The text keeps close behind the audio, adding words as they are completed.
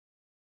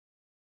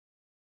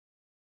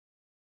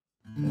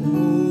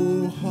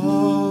Oh,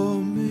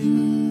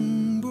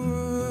 hummingbird,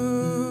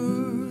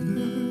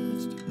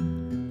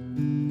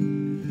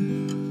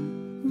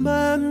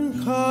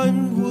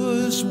 mankind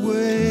was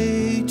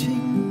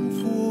waiting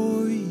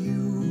for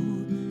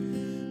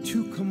you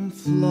to come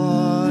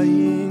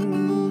flying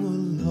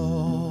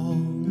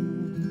along.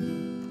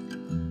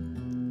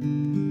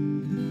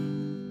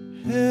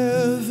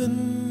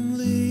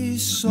 Heavenly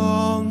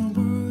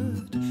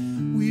songbird,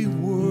 we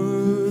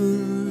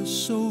were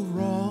so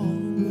wrong.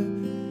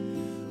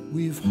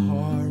 We've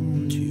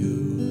harmed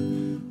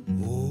you,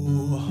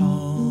 oh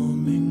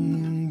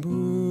hummingbird.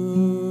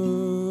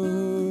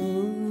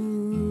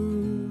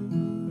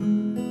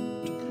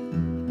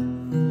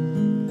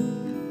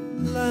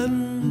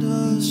 Lend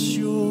us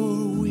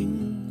your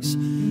wings,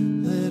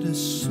 let us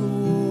soar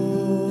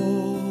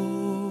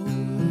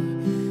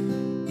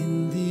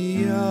in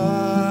the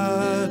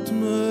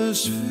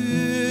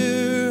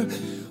atmosphere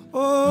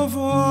of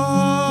Abha.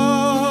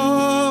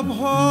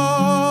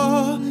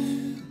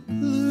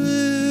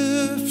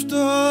 Lift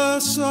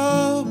us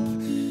up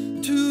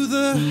to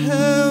the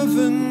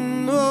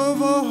heaven of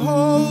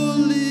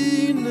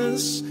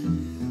holiness,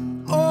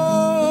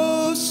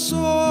 O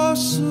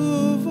source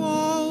of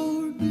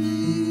our being.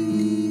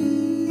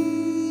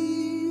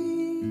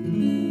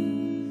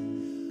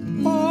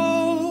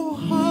 O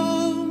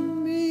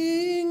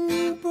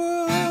hummingbird,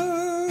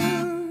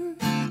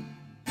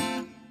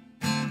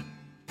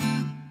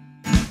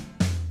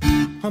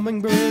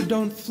 hummingbird,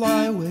 don't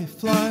fly away, don't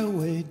fly away.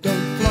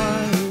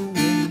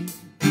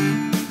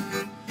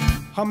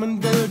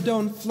 Hummingbird,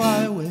 don't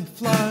fly away,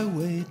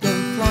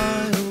 don't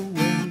fly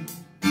away.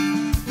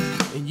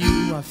 In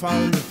you I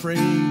found a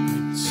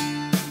fragrance,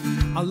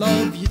 I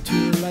love you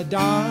till I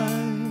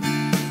die.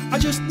 I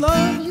just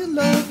love you,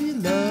 love you,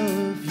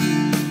 love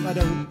you. I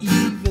don't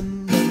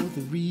even know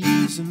the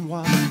reason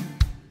why.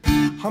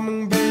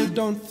 Hummingbird,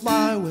 don't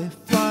fly away,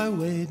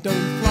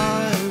 don't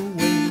fly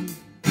away.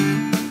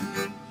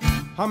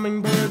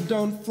 Hummingbird,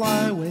 don't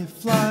fly away,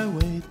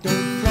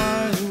 don't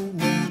fly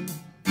away.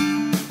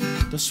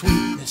 The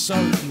sweetness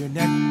of your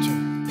nectar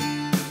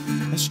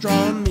has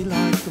drawn me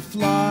like a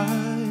fly.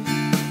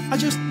 I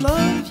just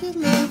love you,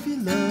 love you,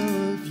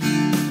 love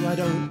you. I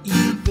don't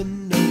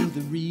even know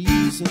the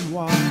reason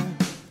why.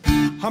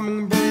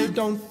 Hummingbird,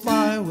 don't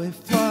fly away,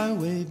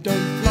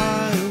 don't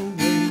fly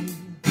away.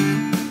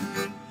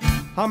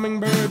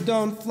 Hummingbird,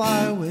 don't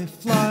fly away,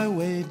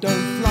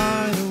 don't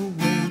fly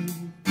away.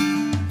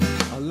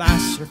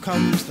 Alas, here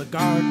comes the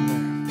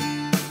gardener,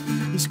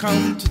 he's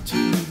come to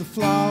till the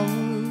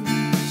flowers.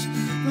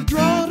 The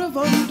drought of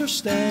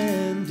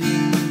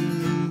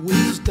understanding,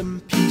 wisdom,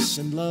 peace,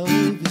 and love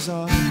is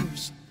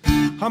ours.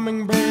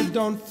 Hummingbird,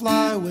 don't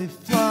fly away,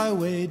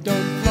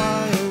 don't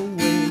fly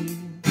away.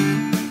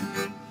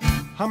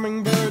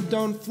 Hummingbird,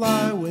 don't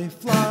fly away,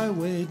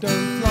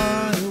 don't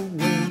fly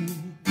away.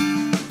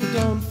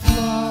 Don't